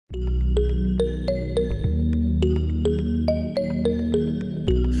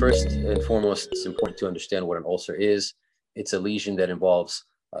First and foremost, it's important to understand what an ulcer is. It's a lesion that involves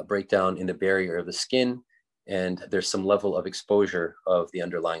a breakdown in the barrier of the skin, and there's some level of exposure of the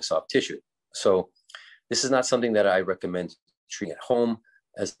underlying soft tissue. So this is not something that I recommend treating at home,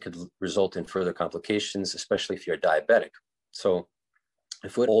 as it could result in further complications, especially if you're diabetic. So a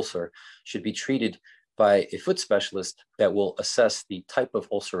foot ulcer should be treated by a foot specialist that will assess the type of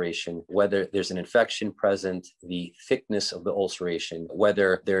ulceration, whether there's an infection present, the thickness of the ulceration,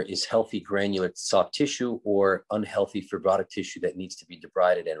 whether there is healthy granular soft tissue or unhealthy fibrotic tissue that needs to be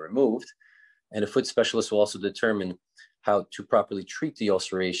debrided and removed. And a foot specialist will also determine how to properly treat the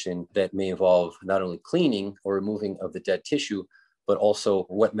ulceration that may involve not only cleaning or removing of the dead tissue, but also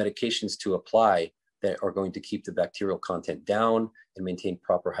what medications to apply that are going to keep the bacterial content down and maintain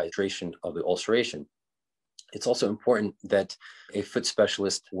proper hydration of the ulceration. It's also important that a foot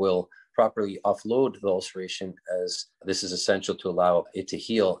specialist will properly offload the ulceration, as this is essential to allow it to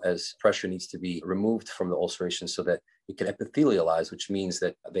heal, as pressure needs to be removed from the ulceration so that it can epithelialize, which means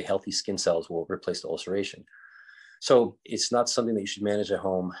that the healthy skin cells will replace the ulceration. So it's not something that you should manage at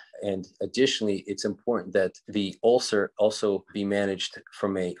home. And additionally, it's important that the ulcer also be managed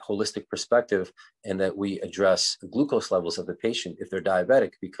from a holistic perspective, and that we address glucose levels of the patient if they're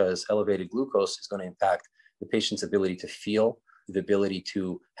diabetic, because elevated glucose is going to impact the patient's ability to feel, the ability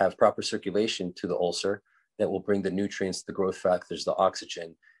to have proper circulation to the ulcer that will bring the nutrients, the growth factors, the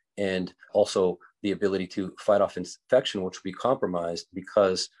oxygen, and also the ability to fight off infection, which will be compromised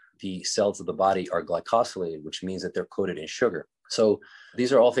because the cells of the body are glycosylated, which means that they're coated in sugar. So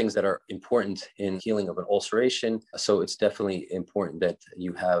these are all things that are important in healing of an ulceration. So it's definitely important that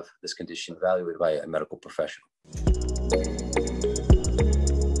you have this condition evaluated by a medical professional.